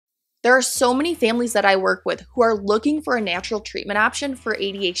There are so many families that I work with who are looking for a natural treatment option for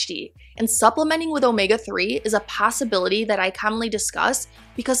ADHD, and supplementing with omega-3 is a possibility that I commonly discuss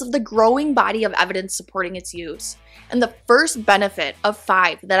because of the growing body of evidence supporting its use. And the first benefit of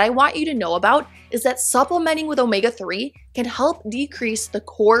 5 that I want you to know about is that supplementing with omega-3 can help decrease the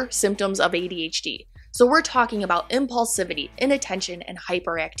core symptoms of ADHD. So we're talking about impulsivity, inattention, and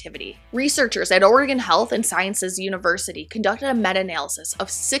hyperactivity. Researchers at Oregon Health and Sciences University conducted a meta-analysis of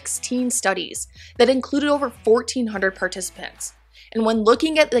 16 studies that included over 1,400 participants. And when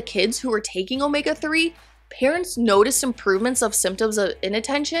looking at the kids who were taking omega-3, parents noticed improvements of symptoms of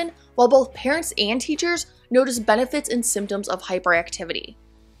inattention, while both parents and teachers noticed benefits in symptoms of hyperactivity.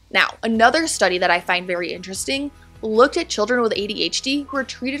 Now, another study that I find very interesting looked at children with ADHD who were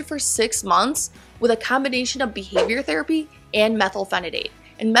treated for 6 months with a combination of behavior therapy and methylphenidate.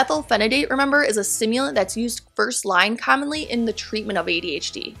 And methylphenidate, remember, is a stimulant that's used first line commonly in the treatment of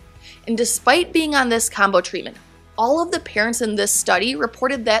ADHD. And despite being on this combo treatment, all of the parents in this study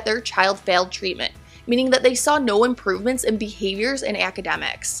reported that their child failed treatment, meaning that they saw no improvements in behaviors and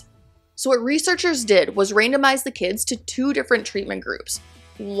academics. So what researchers did was randomize the kids to 2 different treatment groups.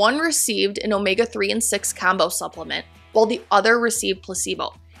 One received an omega-3 and 6 combo supplement, while the other received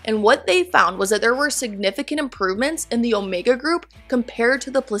placebo. And what they found was that there were significant improvements in the omega group compared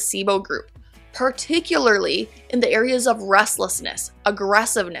to the placebo group, particularly in the areas of restlessness,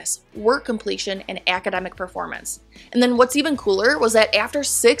 aggressiveness, work completion, and academic performance. And then what's even cooler was that after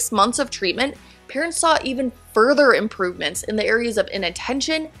 6 months of treatment, parents saw even further improvements in the areas of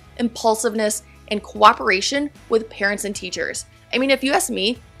inattention, impulsiveness, and cooperation with parents and teachers. I mean, if you ask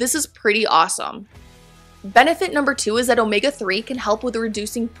me, this is pretty awesome. Benefit number 2 is that omega-3 can help with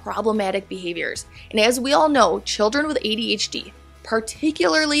reducing problematic behaviors. And as we all know, children with ADHD,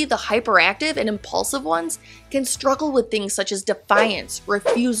 particularly the hyperactive and impulsive ones, can struggle with things such as defiance,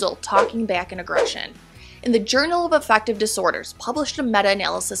 refusal, talking back, and aggression. And the Journal of Affective Disorders published a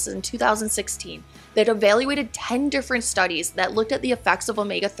meta-analysis in 2016 that evaluated 10 different studies that looked at the effects of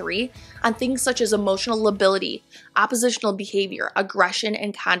omega-3 on things such as emotional lability, oppositional behavior, aggression,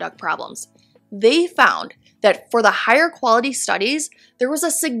 and conduct problems. They found that for the higher quality studies, there was a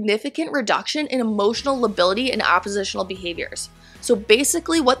significant reduction in emotional lability and oppositional behaviors. So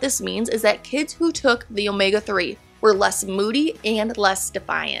basically what this means is that kids who took the omega-3 were less moody and less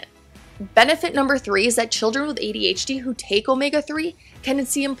defiant. Benefit number 3 is that children with ADHD who take omega-3 can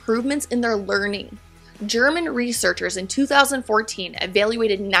see improvements in their learning. German researchers in 2014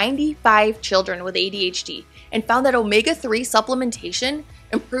 evaluated 95 children with ADHD and found that omega-3 supplementation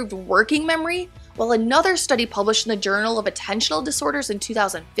improved working memory, while another study published in the Journal of Attentional Disorders in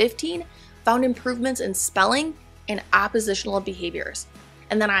 2015 found improvements in spelling and oppositional behaviors.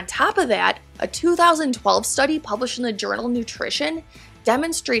 And then on top of that, a 2012 study published in the journal Nutrition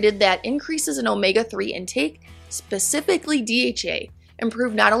demonstrated that increases in omega-3 intake, specifically DHA,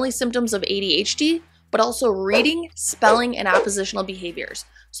 improved not only symptoms of ADHD, but also reading, spelling, and oppositional behaviors.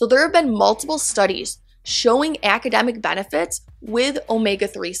 So there have been multiple studies showing academic benefits with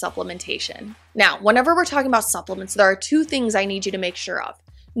omega-3 supplementation. Now, whenever we're talking about supplements, there are 2 things I need you to make sure of.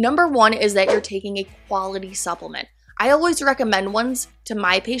 Number 1 is that you're taking a quality supplement. I always recommend ones to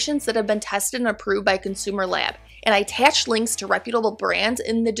my patients that have been tested and approved by a consumer lab, and I attach links to reputable brands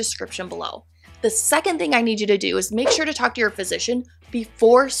in the description below. The second thing I need you to do is make sure to talk to your physician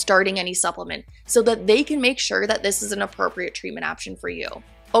before starting any supplement so that they can make sure that this is an appropriate treatment option for you.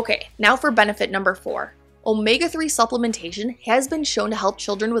 Okay, now for benefit number 4. Omega-3 supplementation has been shown to help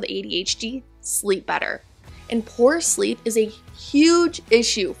children with ADHD sleep better. And poor sleep is a huge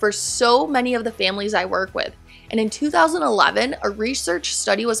issue for so many of the families I work with. And in 2011, a research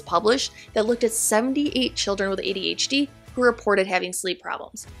study was published that looked at 78 children with ADHD who reported having sleep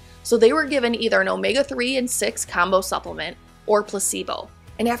problems. So they were given either an omega-3 and 6 combo supplement or placebo.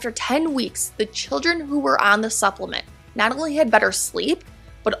 And after 10 weeks, the children who were on the supplement not only had better sleep,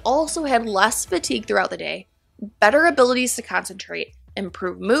 but also had less fatigue throughout the day, better abilities to concentrate,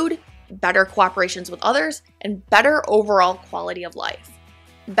 improved mood, better cooperations with others, and better overall quality of life.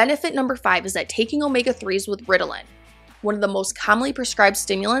 Benefit number 5 is that taking omega-3s with Ritalin, one of the most commonly prescribed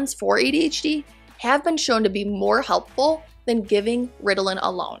stimulants for ADHD, have been shown to be more helpful than giving Ritalin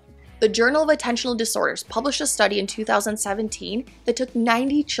alone. The Journal of Attentional Disorders published a study in 2017 that took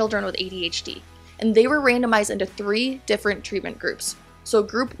 90 children with ADHD, and they were randomized into 3 different treatment groups. So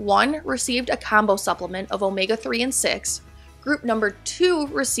group 1 received a combo supplement of omega-3 and 6, group number 2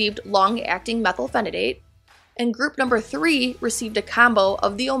 received long-acting methylphenidate, and group number 3 received a combo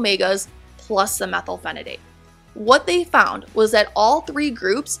of the omegas plus the methylphenidate. What they found was that all 3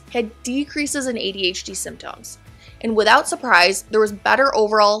 groups had decreases in ADHD symptoms. And without surprise, there was better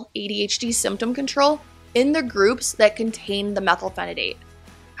overall ADHD symptom control in the groups that contained the methylphenidate.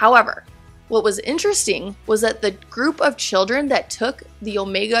 However, what was interesting was that the group of children that took the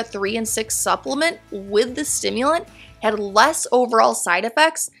omega-3 and 6 supplement with the stimulant had less overall side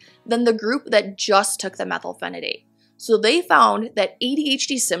effects than the group that just took the methylphenidate. So they found that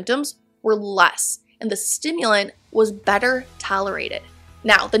ADHD symptoms were less and the stimulant was better tolerated.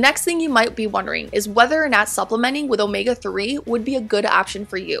 Now, the next thing you might be wondering is whether or not supplementing with omega-3 would be a good option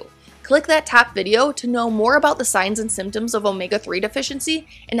for you. Click that top video to know more about the signs and symptoms of omega-3 deficiency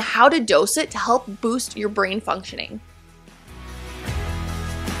and how to dose it to help boost your brain functioning.